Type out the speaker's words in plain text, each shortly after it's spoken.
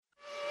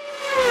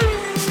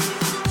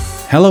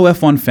Hello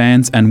F1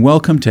 fans and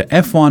welcome to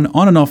F1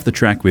 on and off the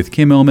track with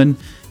Kim Illman.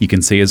 You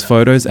can see his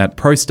photos at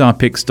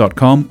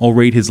prostarpics.com or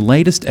read his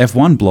latest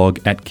F1 blog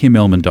at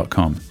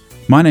kimillman.com.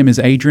 My name is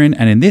Adrian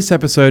and in this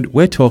episode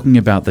we're talking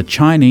about the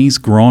Chinese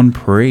Grand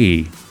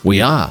Prix. We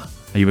are.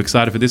 Are you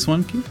excited for this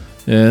one, Kim?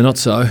 Yeah, not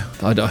so.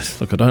 I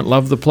don't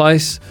love the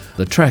place.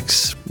 The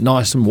track's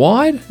nice and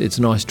wide. It's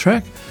a nice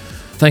track.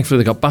 Thankfully,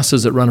 they've got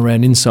buses that run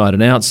around inside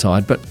and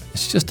outside, but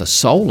it's just a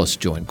soulless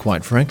joint,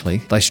 quite frankly.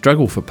 They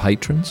struggle for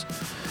patrons.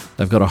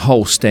 They've got a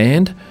whole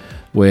stand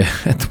where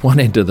at the one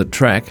end of the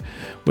track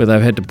where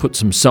they've had to put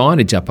some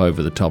signage up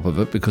over the top of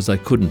it because they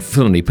couldn't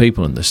fill any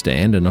people in the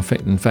stand. And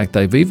in fact,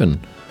 they've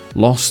even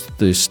lost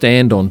the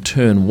stand on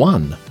turn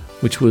one,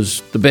 which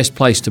was the best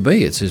place to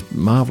be. It's this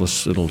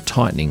marvellous little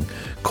tightening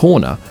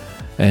corner.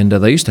 And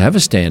they used to have a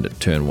stand at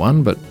turn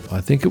one, but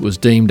I think it was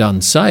deemed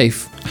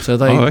unsafe, so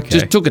they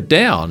just took it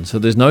down. So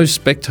there's no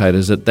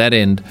spectators at that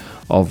end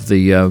of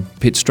the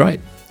pit straight.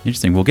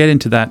 Interesting. We'll get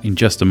into that in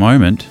just a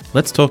moment.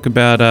 Let's talk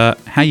about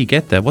how you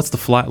get there. What's the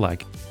flight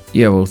like?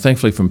 Yeah, well,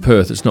 thankfully from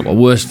Perth, it's not my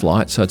worst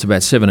flight, so it's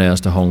about 7 hours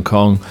to Hong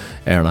Kong,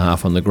 hour and a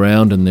half on the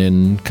ground, and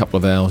then a couple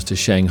of hours to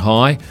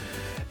Shanghai.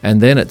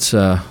 And then it's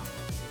a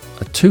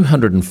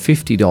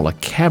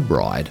 $250 cab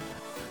ride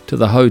to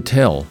the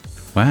hotel.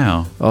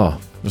 Wow. Oh,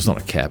 it's not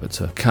a cab,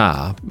 it's a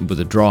car with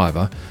a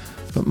driver.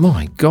 But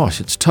my gosh,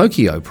 it's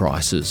Tokyo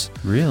prices.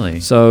 Really?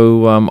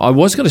 So I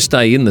was going to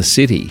stay in the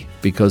city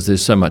because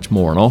there's so much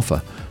more on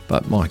offer.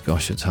 But my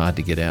gosh, it's hard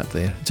to get out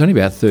there. It's only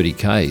about 30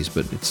 k's,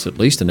 but it's at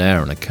least an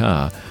hour in a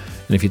car.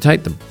 And if you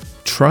take the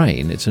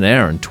train, it's an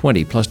hour and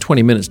 20 plus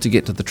 20 minutes to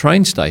get to the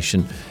train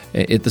station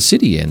at the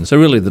city end. So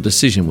really the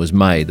decision was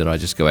made that I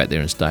just go out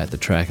there and stay at the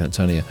track, and it's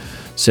only a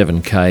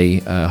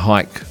 7k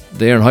hike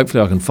there, and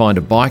hopefully I can find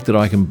a bike that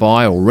I can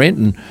buy or rent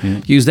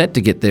and use that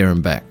to get there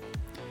and back.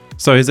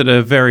 So is it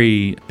a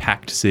very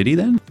packed city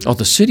then? Oh,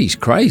 the city's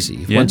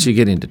crazy once you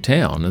get into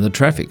town, and the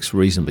traffic's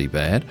reasonably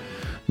bad.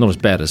 Not as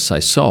bad as,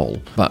 say,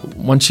 Seoul, but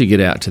once you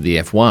get out to the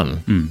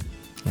F1,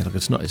 look,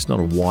 it's not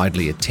a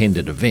widely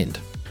attended event.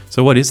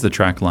 So what is the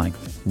track like?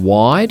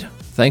 Wide,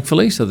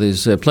 thankfully, so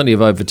there's plenty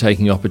of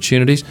overtaking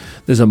opportunities.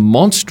 There's a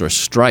monstrous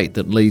straight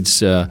that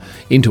leads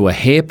into a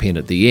hairpin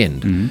at the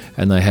end,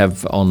 and they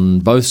have on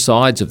both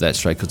sides of that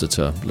straight, because it's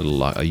a little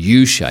like a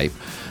U shape,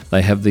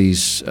 they have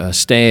these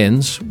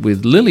stands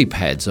with lily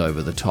pads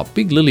over the top,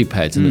 big lily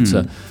pads, and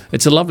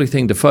it's a lovely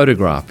thing to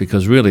photograph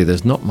because really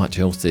there's not much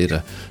else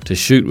there to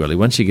shoot really.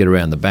 Once you get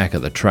around the back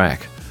of the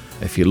track,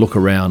 if you look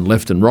around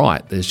left and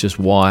right, there's just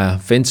wire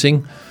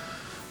fencing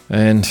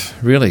and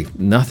really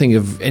nothing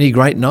of any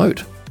great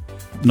note.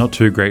 Not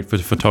too great for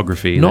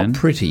photography Not then?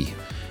 Pretty.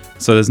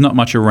 So there's not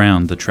much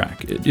around the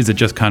track. Is it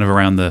just kind of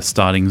around the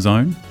starting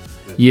zone?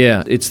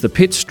 Yeah, it's the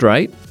pit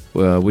straight,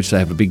 which they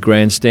have a big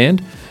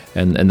grandstand.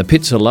 And the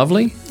pits are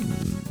lovely,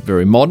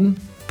 very modern.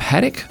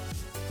 Paddock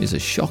is a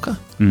shocker.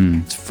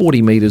 It's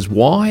 40 metres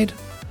wide,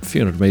 a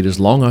few hundred metres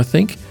long, I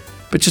think,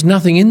 but just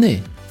nothing in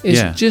there.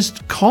 It's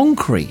just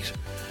concrete.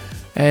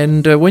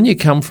 And when you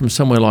come from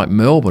somewhere like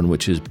Melbourne,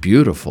 which is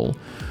beautiful,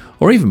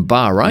 or even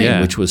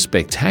Bahrain, which was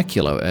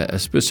spectacular,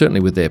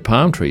 certainly with their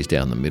palm trees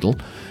down the middle,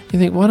 you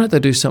think, why don't they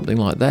do something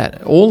like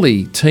that? All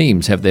the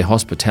teams have their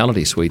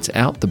hospitality suites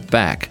out the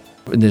back,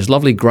 and there's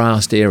lovely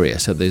grassed area.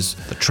 So there's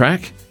the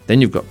track, then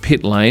you've got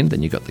pit lane,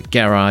 then you've got the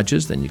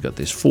garages, then you've got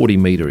this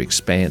 40-metre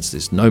expanse,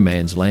 this no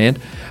man's land,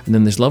 and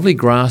then this lovely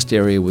grassed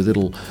area with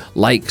little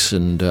lakes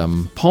and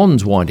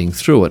ponds winding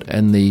through it,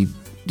 and the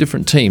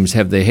different teams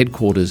have their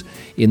headquarters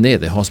in there,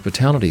 their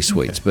hospitality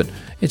suites, but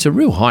it's a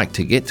real hike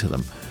to get to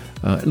them.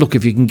 Look,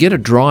 if you can get a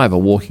driver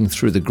walking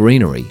through the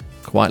greenery,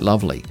 quite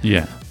lovely.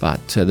 Yeah.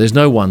 But there's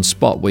no one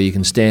spot where you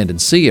can stand and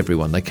see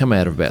everyone. They come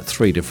out of about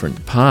 3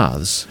 different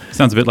paths.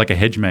 Sounds a bit like a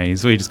hedge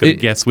maze where you just got to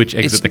guess which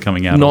exit they're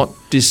coming out not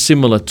of.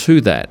 dissimilar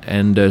to that.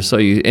 And so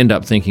you end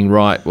up thinking,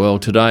 right, well,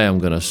 today I'm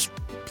going to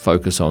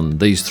focus on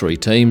these 3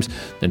 teams.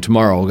 Then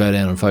tomorrow I'll go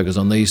down and focus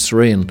on these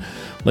 3 and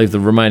leave the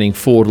remaining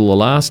 4 till the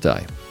last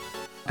day.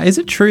 Is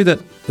it true that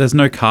there's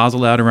no cars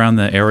allowed around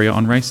the area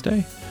on race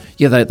day?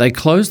 Yeah, they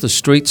close the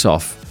streets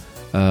off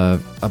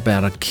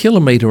about 1.5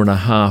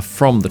 kilometres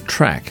from the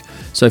track.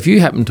 So if you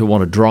happen to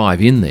want to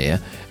drive in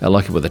there,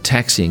 like with a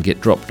taxi and get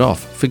dropped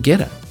off,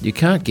 forget it. You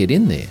can't get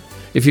in there.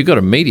 If you've got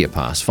a media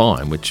pass,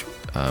 fine, which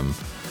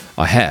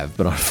I have,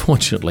 but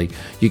unfortunately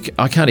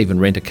I can't even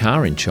rent a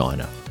car in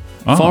China.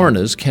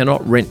 Foreigners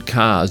cannot rent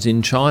cars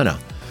in China.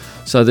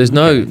 So there's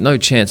no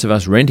chance of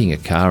us renting a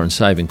car and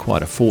saving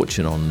quite a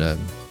fortune on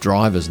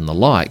drivers and the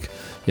like.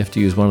 You have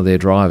to use one of their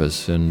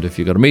drivers, and if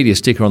you've got a media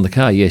sticker on the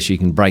car, yes, you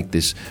can break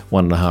this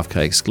 1.5k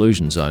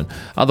exclusion zone.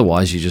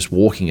 Otherwise, you're just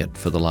walking it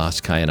for the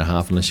last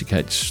 1.5k unless you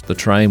catch the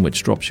train,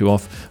 which drops you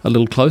off a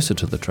little closer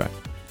to the track.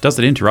 Does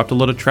it interrupt a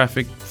lot of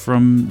traffic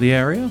from the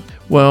area?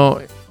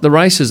 Well, the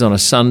race is on a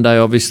Sunday,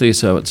 obviously,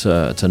 so it's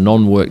a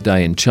non-work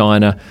day in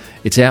China.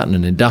 It's out in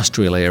an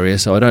industrial area,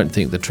 so I don't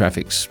think the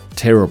traffic's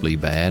terribly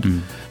bad.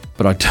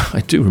 But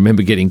I do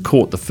remember getting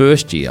caught the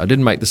first year. I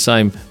didn't make the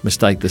same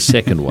mistake the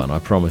second one, I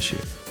promise you.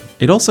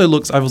 It also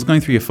looks, I was going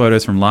through your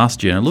photos from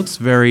last year, and it looks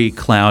very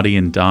cloudy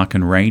and dark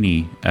and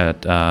rainy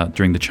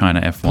during the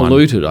China F1.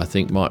 Polluted, I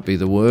think, might be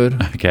the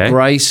word. Okay.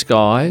 Grey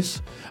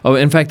skies. Oh,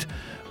 in fact,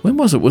 when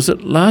was it? Was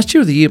it last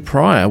year or the year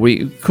prior?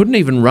 We couldn't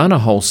even run a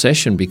whole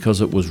session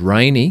because it was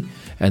rainy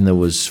and there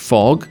was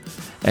fog,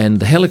 and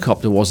the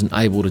helicopter wasn't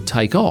able to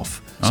take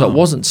off. So it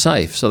wasn't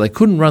safe. So they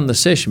couldn't run the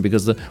session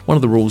because one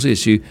of the rules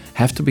is you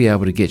have to be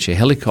able to get your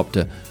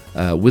helicopter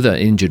with an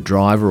injured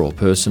driver or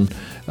person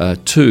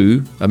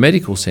to a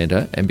medical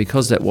centre, and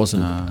because that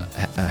wasn't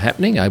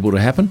able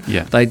to happen,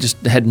 they just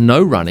had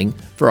no running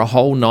for a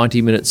whole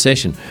 90-minute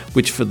session,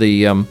 which for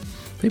the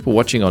people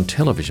watching on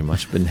television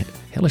must have been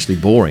hellishly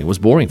boring. It was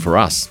boring for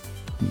us.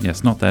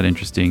 Yes, not that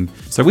interesting.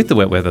 So with the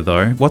wet weather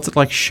though, what's it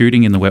like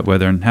shooting in the wet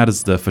weather, and how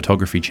does the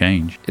photography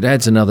change? It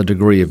adds another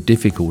degree of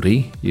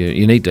difficulty.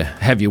 You need to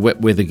have your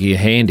wet weather gear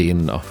handy,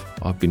 and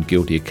I've been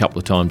guilty a couple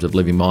of times of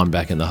leaving mine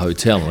back in the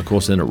hotel, and of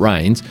course then it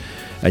rains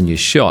and you're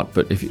shot.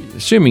 But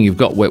assuming you've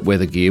got wet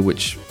weather gear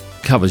which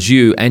covers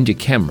you and your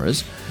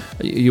cameras,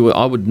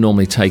 I would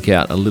normally take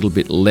out a little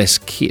bit less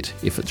kit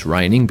if it's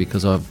raining,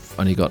 because I've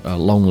only got a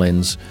long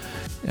lens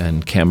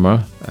and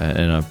camera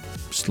and a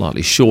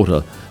slightly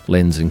shorter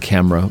lens and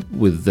camera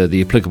with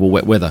the applicable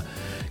wet weather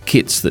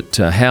kits that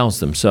house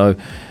them. So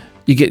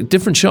you get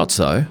different shots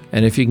though,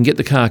 and if you can get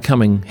the car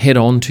coming head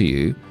on to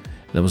you.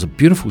 There was a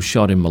beautiful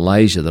shot in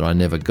Malaysia that I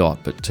never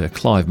got, but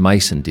Clive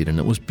Mason did, and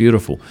it was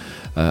beautiful.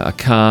 A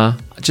car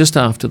just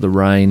after the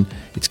rain,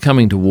 it's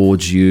coming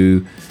towards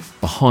you.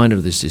 Behind it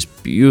there's this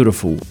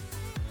beautiful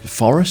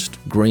forest,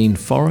 green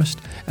forest,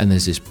 and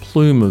there's this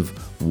plume of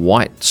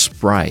white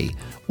spray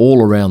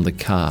all around the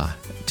car.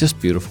 Just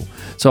beautiful.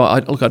 So I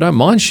don't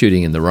mind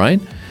shooting in the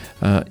rain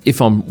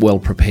if I'm well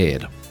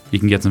prepared. You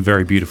can get some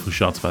very beautiful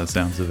shots by the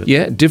sounds of it.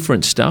 Yeah,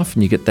 different stuff,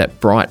 and you get that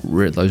bright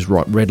those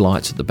red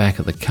lights at the back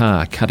of the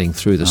car cutting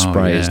through the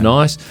spray is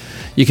nice.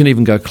 You can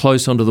even go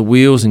close onto the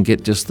wheels and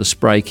get just the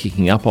spray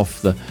kicking up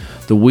off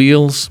the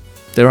wheels.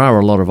 There are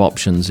a lot of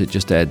options. It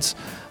just adds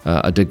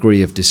a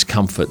degree of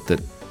discomfort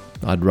that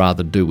I'd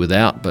rather do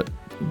without, but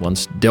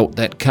once dealt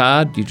that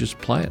card, you just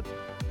play it.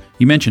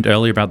 You mentioned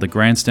earlier about the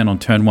grandstand on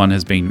turn 1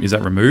 is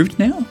that removed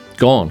now?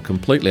 Gone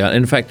completely.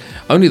 In fact,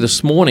 only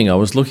this morning I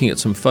was looking at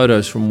some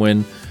photos from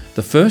when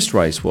the first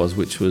race was,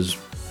 which was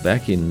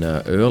back in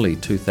early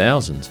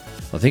 2000s.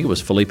 I think it was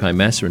Felipe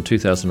Massa in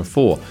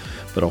 2004,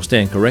 but I'll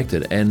stand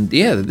corrected. And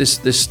this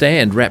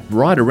stand wrapped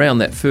right around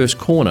that first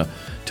corner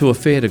to a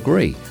fair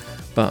degree.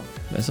 But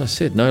as I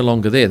said, no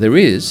longer there. There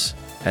is,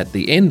 at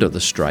the end of the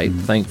straight,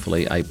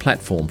 thankfully, a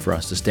platform for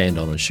us to stand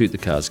on and shoot the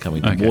cars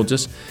coming towards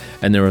us.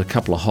 And there are a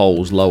couple of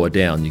holes lower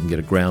down. You can get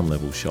a ground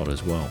level shot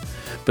as well.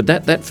 But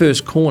that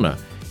first corner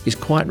is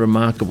quite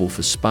remarkable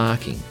for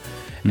sparking.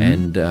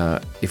 And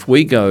if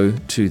we go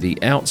to the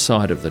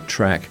outside of the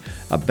track,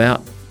 about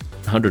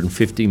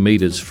 150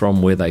 metres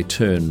from where they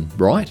turn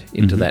right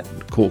into that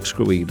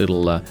corkscrewy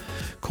little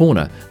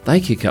corner, they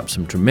kick up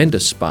some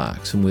tremendous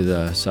sparks. And with,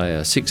 say,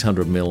 a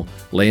 600mm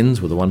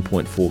lens with a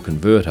 1.4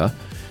 converter,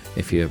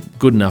 if you're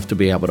good enough to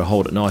be able to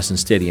hold it nice and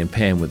steady and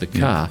pan with the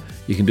car,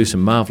 you can do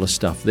some marvellous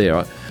stuff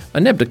there. I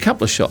nabbed a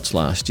couple of shots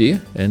last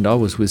year, and I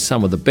was with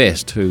some of the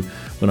best who,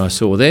 when I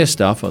saw their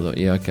stuff, I thought,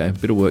 a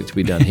bit of work to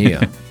be done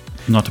here.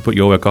 Not to put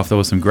your work off, there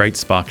were some great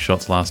spark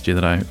shots last year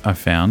that I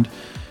found.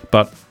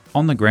 But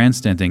on the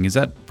grandstand thing, is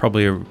that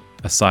probably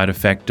a side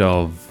effect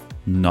of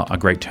not a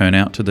great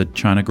turnout to the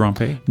China Grand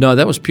Prix? No,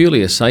 that was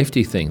purely a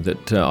safety thing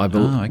that I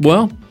believe. Okay.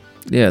 Well,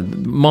 yeah,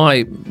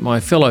 my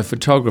fellow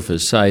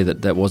photographers say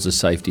that was a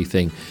safety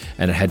thing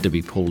and it had to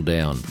be pulled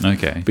down.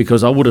 Okay.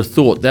 Because I would have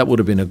thought that would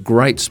have been a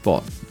great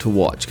spot to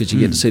watch, because you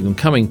get to see them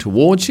coming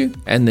towards you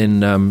and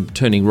then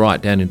turning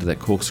right down into that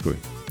corkscrew.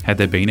 Had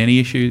there been any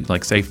issues,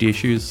 like safety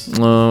issues?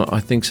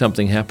 I think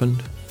something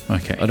happened.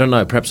 Okay. I don't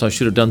know. Perhaps I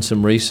should have done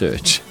some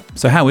research.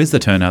 So how is the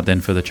turnout then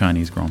for the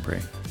Chinese Grand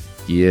Prix?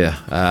 Yeah.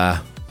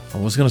 I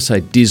was going to say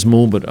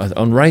dismal, but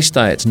on race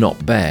day it's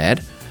not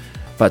bad.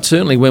 But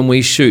certainly when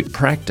we shoot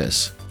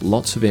practice,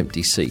 lots of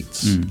empty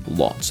seats.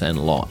 Lots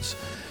and lots.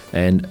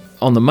 And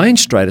on the main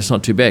straight, it's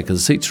not too bad because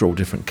the seats are all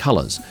different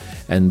colours.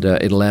 And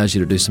it allows you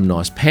to do some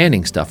nice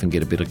panning stuff and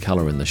get a bit of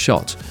colour in the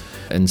shots.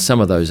 And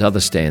some of those other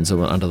stands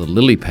are under the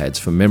lily pads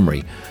for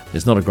memory.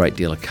 There's not a great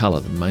deal of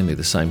colour, mainly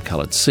the same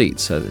coloured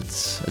seats, so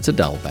it's a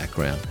dull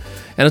background.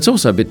 And it's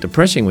also a bit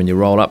depressing when you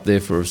roll up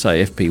there for,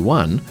 say,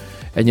 FP1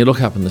 and you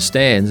look up in the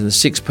stands and there's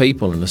 6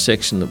 people in a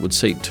section that would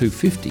seat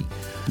 250.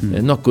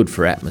 They're not good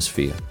for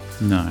atmosphere.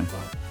 No.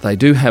 They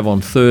do have on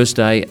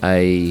Thursday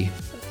a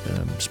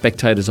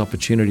spectator's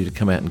opportunity to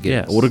come out and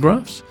get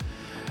autographs.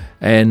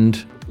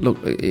 And look,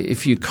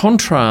 if you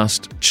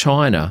contrast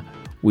China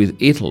with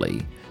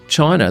Italy,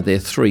 China, they're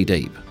 3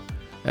 deep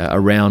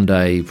around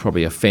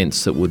probably a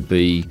fence that would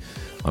be,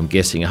 I'm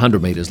guessing,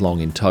 100 metres long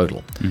in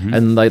total.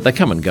 And they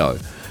come and go.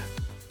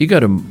 You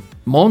go to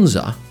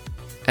Monza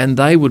and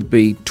they would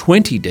be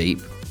 20 deep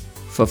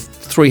for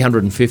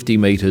 350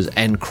 metres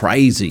and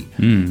crazy,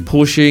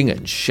 pushing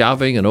and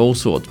shoving and all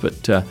sorts.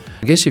 But I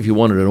guess if you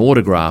wanted an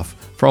autograph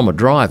from a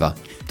driver,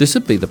 this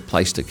would be the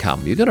place to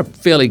come. You've got a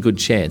fairly good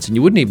chance, and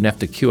you wouldn't even have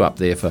to queue up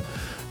there for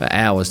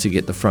hours to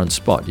get the front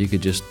spot. You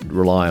could just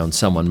rely on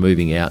someone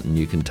moving out and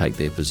you can take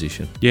their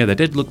position. Yeah, they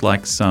did look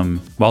like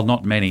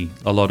not many,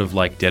 a lot of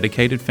like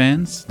dedicated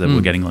fans that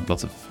were getting like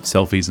lots of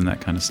selfies and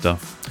that kind of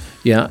stuff.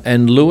 Yeah,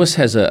 and Lewis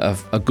has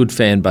a good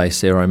fan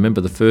base there. I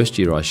remember the first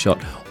year I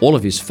shot, all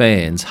of his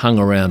fans hung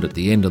around at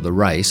the end of the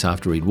race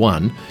after he'd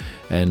won,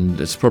 and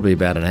it's probably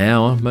about an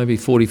hour, maybe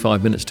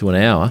 45 minutes to an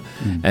hour,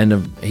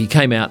 and he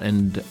came out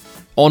and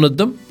honoured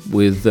them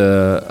with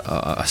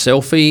a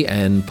selfie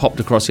and popped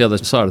across the other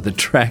side of the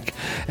track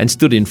and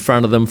stood in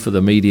front of them for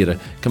the media to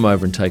come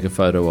over and take a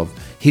photo of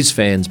his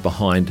fans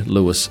behind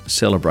Lewis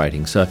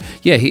celebrating. So,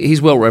 yeah,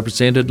 he's well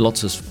represented,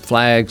 lots of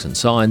flags and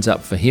signs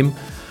up for him.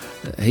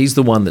 He's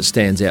the one that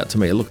stands out to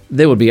me. Look,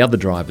 there would be other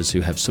drivers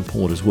who have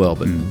support as well,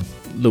 but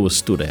Lewis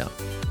stood out.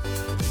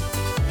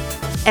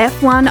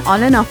 F1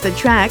 On and Off the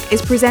Track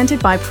is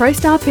presented by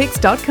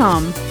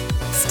ProStarPics.com.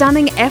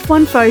 Stunning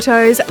F1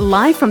 photos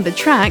live from the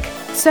track,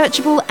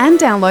 searchable and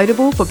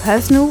downloadable for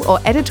personal or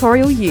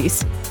editorial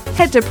use.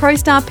 Head to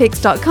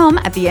ProStarPics.com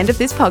at the end of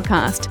this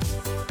podcast.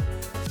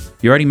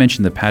 You already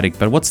mentioned the paddock,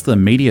 but what's the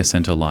media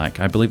centre like?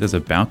 I believe there's a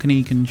balcony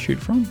you can shoot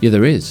from? Yeah,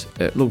 there is.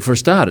 Look, for a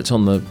start, it's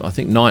on the, I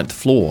think, 9th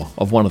floor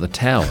of one of the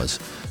towers.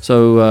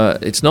 So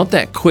it's not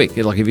that quick.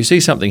 Like if you see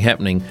something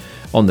happening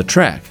on the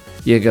track,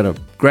 you've got to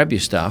grab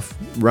your stuff,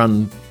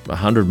 run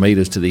 100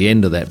 metres to the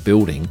end of that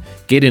building,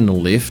 get in a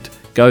lift,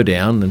 go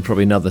down, and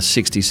probably another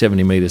 60,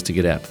 70 metres to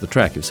get out to the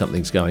track if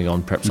something's going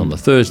on, perhaps on the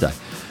Thursday.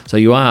 So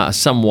you are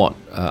somewhat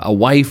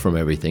away from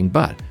everything,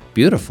 but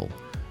beautiful.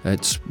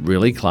 It's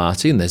really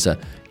classy, and there's a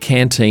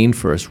canteen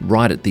for us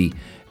right at the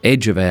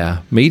edge of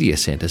our media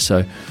centre.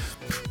 So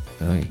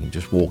you can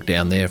just walk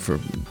down there for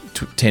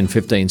 10,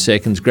 15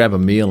 seconds, grab a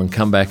meal and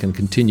come back and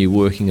continue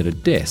working at a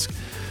desk,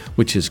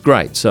 which is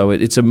great. So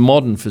it's a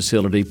modern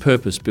facility,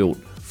 purpose-built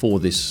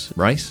for this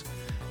race.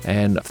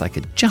 And if they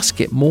could just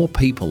get more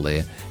people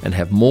there and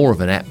have more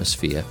of an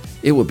atmosphere,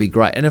 it would be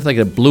great. And if they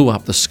could blew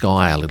up the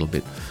sky a little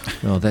bit,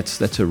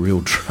 that's a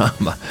real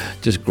drama,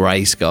 just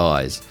grey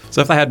skies.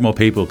 So if they had more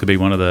people, it could be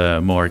one of the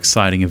more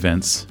exciting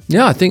events.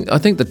 Yeah, I think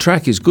the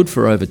track is good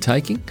for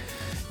overtaking.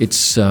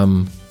 It's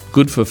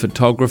good for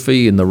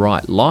photography in the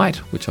right light,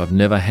 which I've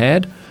never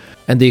had.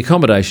 And the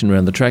accommodation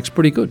around the track's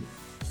pretty good.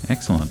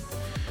 Excellent.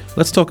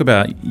 Let's talk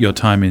about your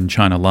time in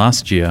China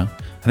last year.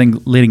 I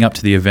think leading up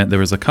to the event, there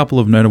was a couple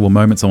of notable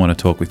moments I want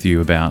to talk with you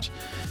about,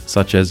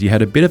 such as you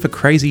had a bit of a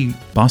crazy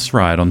bus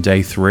ride on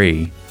day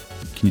 3.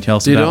 Can you tell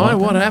us about that? Did I?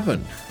 What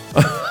happened?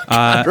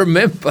 I can't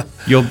remember.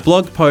 Your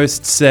blog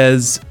post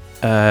says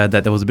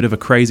that there was a bit of a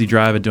crazy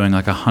driver doing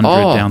like 100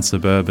 down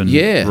suburban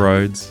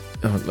roads.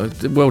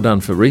 Well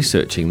done for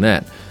researching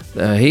that.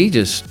 He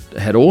just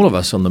had all of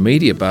us on the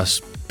media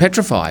bus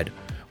petrified.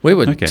 We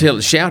were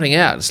shouting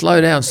out, slow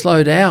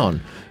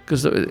down.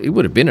 Because it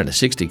would have been in a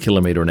 60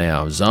 kilometre an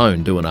hour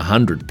zone doing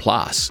 100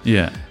 plus.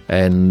 Yeah.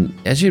 And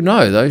as you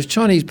know, those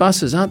Chinese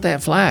buses aren't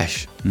that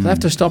flash. They have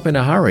to stop in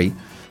a hurry.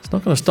 It's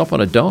not going to stop on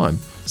a dime.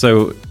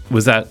 So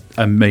was that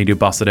a media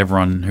bus that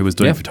everyone who was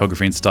doing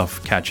photography and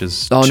stuff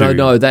catches? Oh,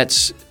 no,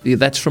 that's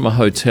from a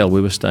hotel.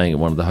 We were staying at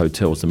one of the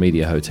hotels, the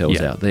media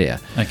hotels out there.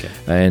 Okay.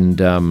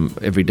 And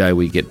every day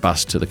we get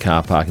bused to the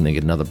car park and then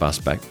get another bus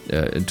back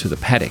to the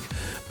paddock.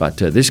 But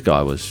this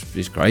guy was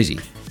just crazy.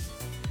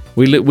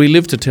 We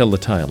live to tell the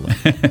tale.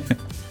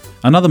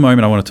 Another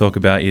moment I want to talk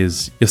about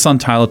is your son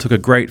Tyler took a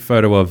great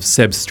photo of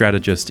Seb's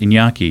strategist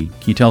Iñaki.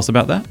 Can you tell us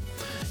about that?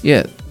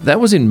 Yeah, that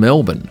was in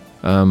Melbourne,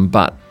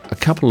 but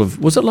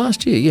was it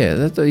last year?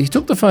 Yeah, he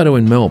took the photo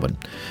in Melbourne,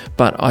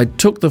 but I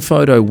took the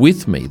photo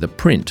with me, the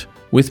print,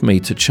 with me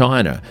to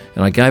China,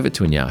 and I gave it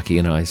to Iñaki,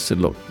 and I said,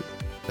 look,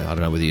 I don't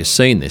know whether you've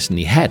seen this, and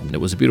he hadn't.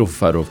 It was a beautiful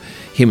photo of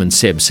him and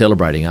Seb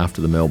celebrating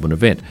after the Melbourne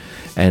event,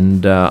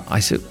 and I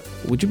said,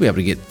 would you be able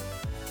to get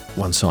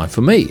one signed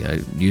for me?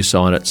 You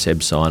sign it,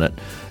 Seb sign it,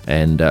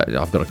 and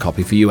I've got a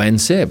copy for you and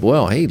Seb.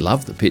 Well, he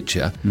loved the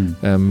picture,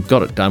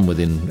 got it done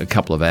within a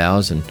couple of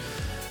hours and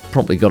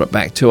promptly got it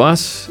back to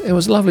us. It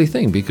was a lovely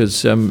thing because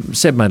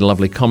Seb made a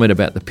lovely comment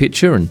about the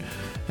picture, and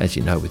as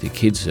you know with your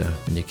kids,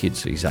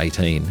 he's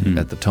 18,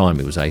 at the time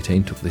he was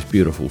 18, took this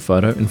beautiful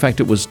photo. In fact,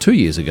 it was 2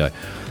 years ago,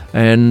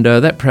 and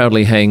that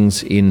proudly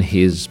hangs in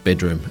his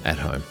bedroom at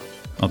home.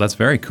 Oh, that's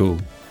very cool.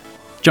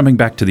 Jumping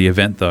back to the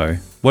event though,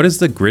 what is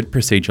the grid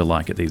procedure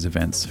like at these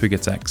events? Who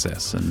gets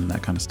access and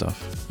that kind of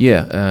stuff?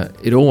 Yeah,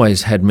 it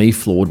always had me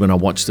floored when I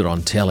watched it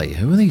on telly.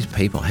 Who are these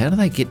people? How do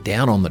they get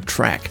down on the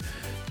track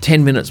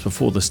 10 minutes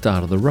before the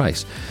start of the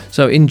race?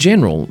 So in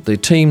general, the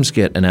teams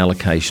get an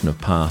allocation of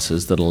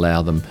passes that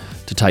allow them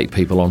to take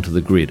people onto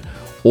the grid.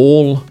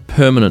 All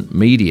permanent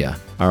media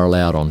are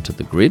allowed onto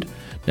the grid.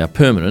 Now,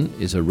 permanent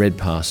is a red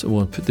pass.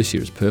 Well, this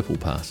year it's purple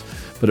pass.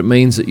 But it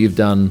means that you've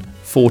done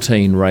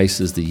 14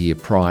 races the year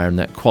prior, and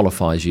that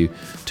qualifies you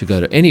to go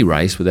to any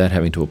race without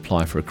having to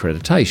apply for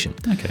accreditation.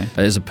 Okay.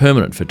 As a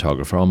permanent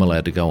photographer, I'm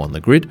allowed to go on the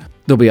grid.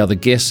 There'll be other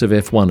guests of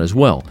F1 as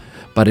well,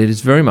 but it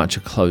is very much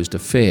a closed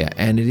affair,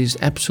 and it is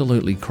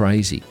absolutely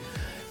crazy.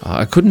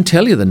 I couldn't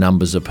tell you the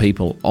numbers of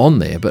people on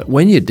there, but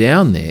when you're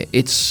down there,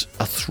 it's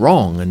a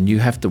throng and you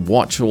have to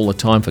watch all the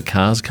time for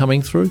cars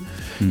coming through.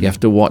 You have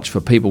to watch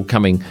for people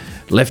coming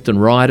left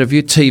and right of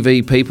you,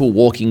 TV people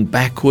walking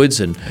backwards,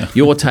 and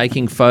you're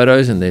taking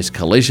photos and there's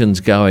collisions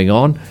going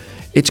on.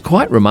 It's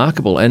quite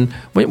remarkable. And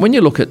when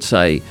you look at,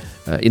 say,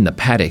 in the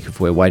paddock, if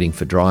we're waiting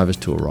for drivers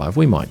to arrive,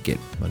 we might get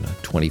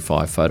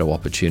 25 photo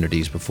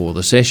opportunities before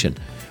the session.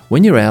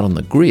 When you're out on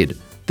the grid,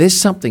 there's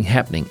something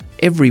happening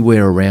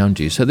everywhere around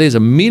you. So there's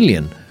 1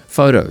 million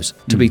photos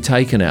to be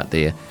taken out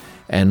there.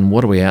 And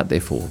what are we out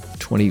there for?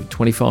 20,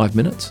 25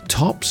 minutes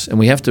tops? And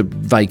we have to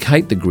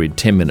vacate the grid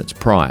 10 minutes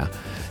prior.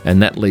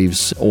 And that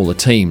leaves all the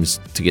teams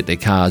to get their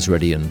cars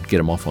ready and get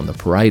them off on the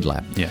parade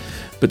lap. Yeah.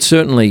 But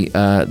certainly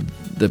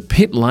the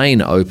pit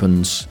lane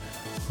opens,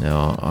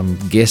 now I'm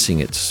guessing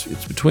it's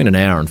between an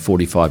hour and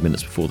 45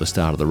 minutes before the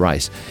start of the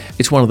race.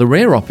 It's one of the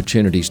rare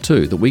opportunities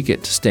too that we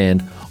get to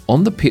stand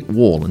on the pit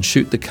wall and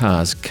shoot the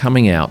cars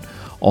coming out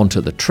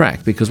onto the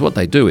track, because what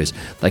they do is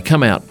they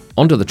come out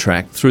onto the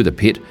track through the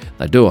pit,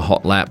 they do a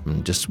hot lap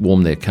and just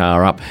warm their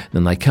car up,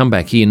 then they come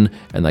back in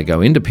and they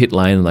go into pit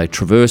lane and they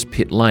traverse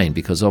pit lane,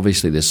 because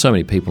obviously there's so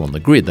many people on the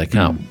grid they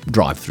can't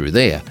drive through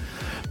there.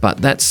 But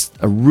that's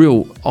a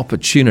real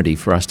opportunity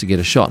for us to get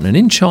a shot. And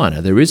in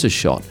China, there is a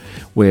shot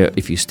where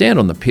if you stand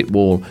on the pit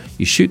wall,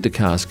 you shoot the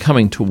cars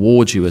coming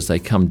towards you as they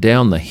come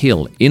down the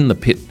hill in the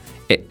pit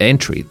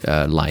entry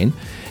lane,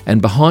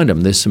 and behind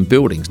them there's some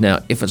buildings. Now,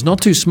 if it's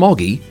not too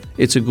smoggy,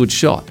 it's a good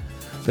shot.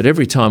 But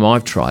every time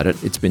I've tried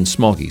it, it's been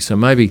smoggy. So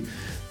maybe,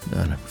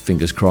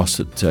 fingers crossed,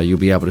 that you'll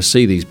be able to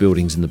see these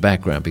buildings in the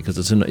background,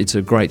 because it's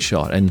a great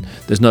shot. And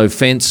there's no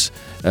fence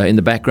in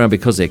the background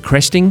because they're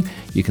cresting.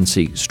 You can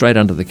see straight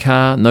under the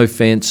car, no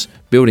fence,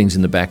 buildings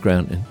in the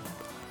background. And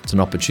it's an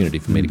opportunity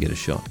for me to get a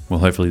shot. Well,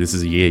 hopefully this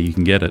is a year you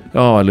can get it.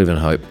 Oh, I live in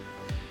hope.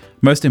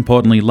 Most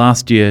importantly,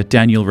 last year,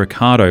 Daniel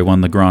Ricciardo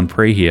won the Grand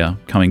Prix here,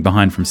 coming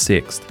behind from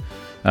 6th.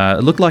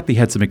 It looked like he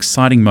had some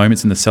exciting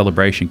moments in the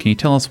celebration. Can you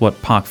tell us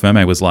what Parc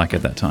Fermé was like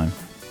at that time?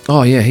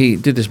 Oh, yeah, he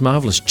did this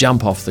marvellous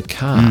jump off the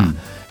car.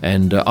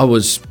 And I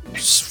was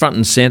front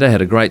and centre,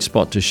 had a great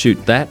spot to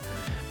shoot that.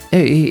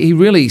 He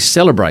really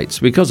celebrates,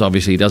 because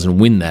obviously he doesn't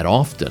win that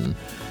often.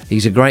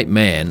 He's a great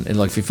man. And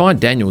if you find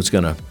Daniel's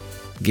going to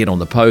get on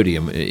the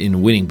podium in a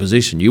winning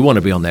position, you want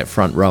to be on that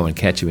front row and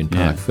catch him in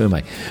Parc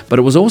Fermé. But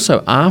it was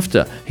also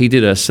after he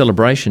did a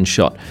celebration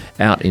shot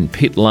out in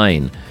pit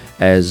lane,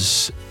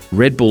 as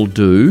Red Bull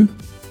do,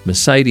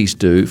 Mercedes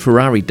do,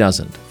 Ferrari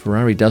doesn't.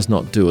 Ferrari does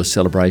not do a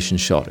celebration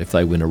shot if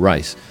they win a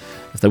race.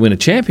 If they win a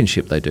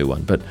championship, they do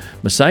one. But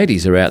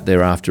Mercedes are out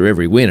there after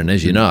every win, and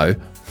as you know,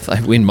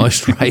 they win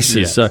most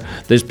races, so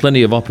there's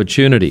plenty of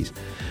opportunities.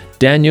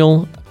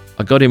 Daniel,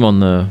 I got him on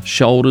the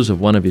shoulders of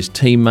one of his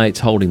teammates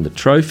holding the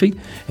trophy,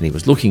 and he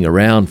was looking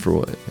around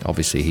for,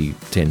 obviously he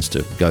tends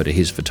to go to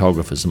his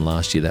photographers, and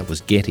last year that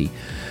was Getty.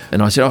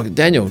 And I said, "Oh,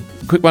 Daniel,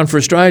 quick one for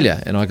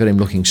Australia." And I got him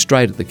looking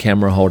straight at the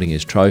camera, holding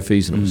his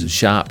trophies, and it was a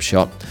sharp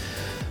shot.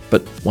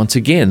 But once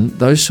again,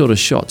 those sort of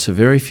shots are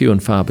very few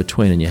and far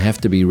between, and you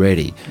have to be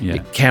ready. Yeah.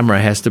 Your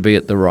camera has to be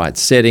at the right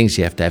settings.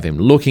 You have to have him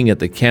looking at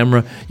the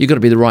camera. You've got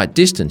to be the right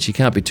distance. You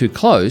can't be too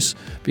close,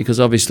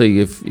 because obviously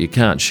if you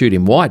can't shoot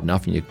him wide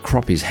enough and you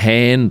crop his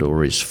hand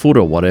or his foot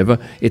or whatever,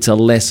 it's a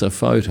lesser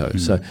photo.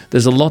 So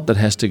there's a lot that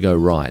has to go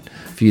right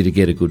for you to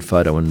get a good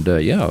photo. And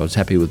I was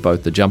happy with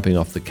both the jumping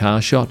off the car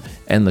shot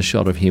and the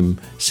shot of him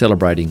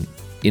celebrating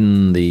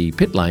in the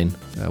pit lane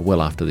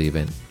well after the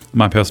event.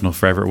 My personal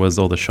favourite was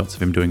all the shots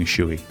of him doing a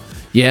shoey.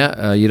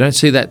 Yeah, you don't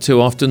see that too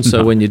often,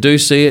 so when you do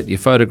see it, you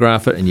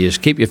photograph it and you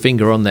just keep your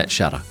finger on that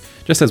shutter.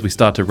 Just as we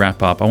start to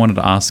wrap up, I wanted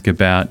to ask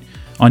about,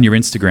 on your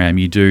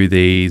Instagram, you do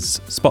these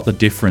spot the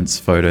difference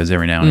photos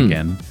every now and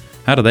again.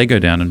 How do they go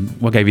down, and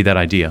what gave you that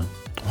idea?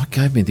 What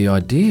gave me the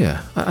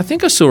idea? I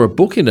think I saw a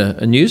book in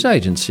a news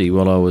agency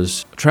while I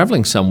was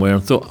travelling somewhere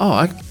and thought,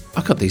 I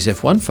got these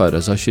F1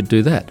 photos, I should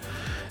do that.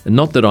 And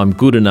not that I'm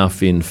good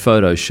enough in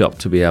Photoshop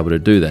to be able to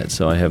do that,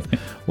 so I have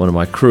one of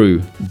my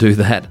crew do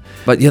that.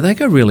 But yeah, they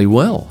go really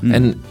well.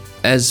 And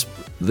as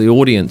the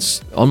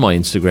audience on my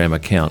Instagram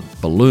account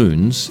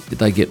balloons,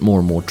 they get more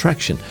and more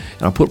traction.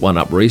 And I put one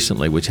up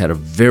recently which had a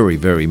very,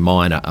 very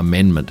minor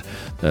amendment.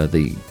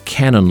 The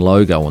Canon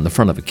logo on the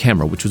front of a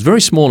camera, which was very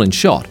small in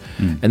shot.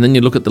 And then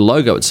you look at the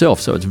logo itself,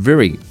 so it's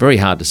very, very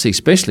hard to see,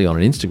 especially on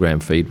an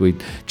Instagram feed. We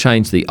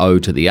changed the O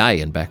to the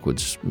A and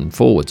backwards and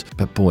forwards.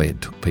 But boy,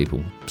 it took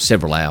people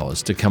several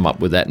hours to come up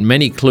with that. And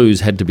many clues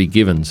had to be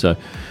given. So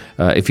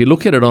if you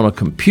look at it on a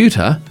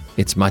computer,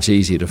 it's much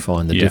easier to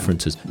find the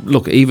differences.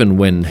 Look, even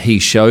when he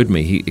showed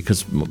me,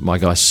 because my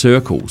guy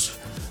circles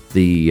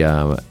the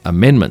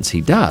amendments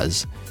he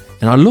does,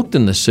 and I looked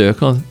in the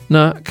circle,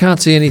 no, can't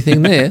see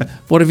anything there.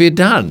 What have you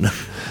done?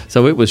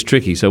 So it was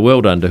tricky. So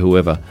well done to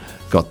whoever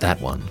got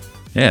that one.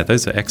 Yeah,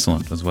 those are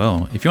excellent as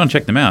well. If you want to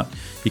check them out,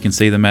 you can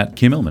see them at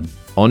Kim Illman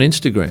on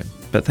Instagram.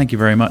 But thank you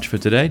very much for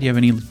today. Do you have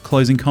any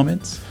closing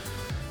comments?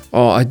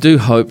 Oh, I do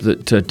hope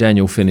that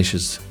Daniel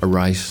finishes a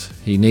race.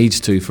 He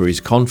needs to for his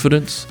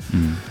confidence.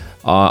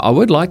 I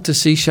would like to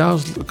see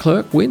Charles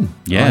Leclerc win.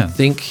 Yeah. I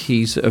think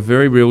he's a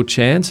very real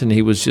chance, and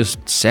he was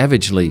just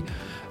savagely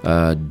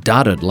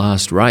dudded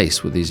last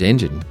race with his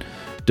engine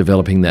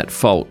developing that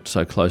fault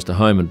so close to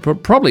home, and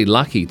probably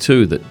lucky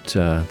too that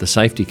the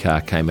safety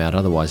car came out.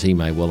 Otherwise, he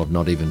may well have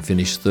not even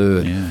finished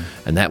third,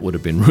 and that would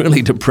have been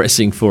really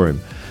depressing for him.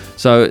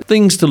 So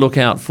things to look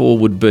out for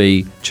would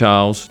be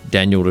Charles,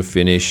 Daniel to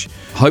finish,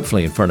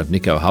 hopefully in front of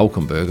Nico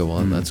Hulkenberg.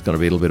 Well, that's going to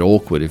be a little bit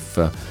awkward if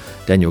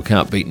Daniel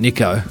can't beat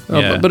Nico.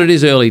 But it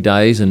is early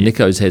days, and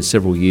Nico's had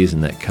several years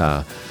in that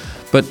car.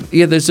 But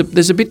yeah, there's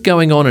a bit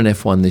going on in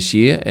F1 this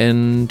year,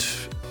 and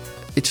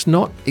it's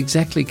not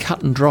exactly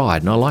cut and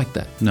dried, and I like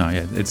that. No,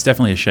 yeah, it's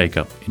definitely a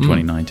shake-up in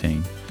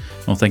 2019.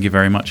 Well, thank you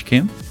very much,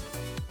 Kim.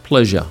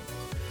 Pleasure.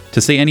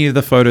 To see any of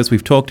the photos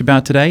we've talked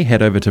about today,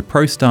 head over to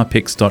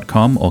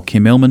prostarpics.com or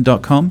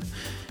kimillman.com.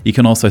 You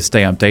can also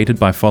stay updated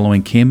by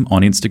following Kim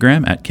on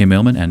Instagram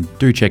 @KimIllman, and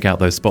do check out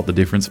those Spot the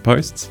Difference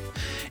posts.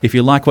 If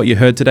you like what you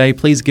heard today,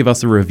 please give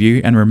us a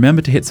review and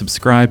remember to hit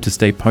subscribe to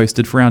stay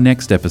posted for our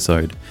next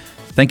episode.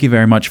 Thank you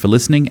very much for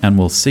listening, and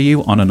we'll see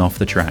you on and off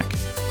the track.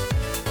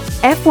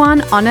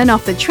 F1 On and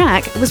Off the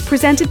Track was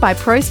presented by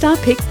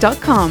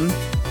prostarpics.com.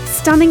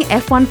 Stunning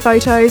F1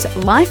 photos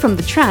live from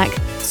the track,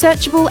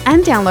 searchable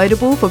and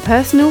downloadable for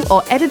personal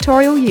or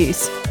editorial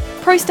use.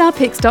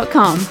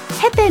 prostarpics.com.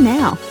 Head there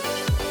now.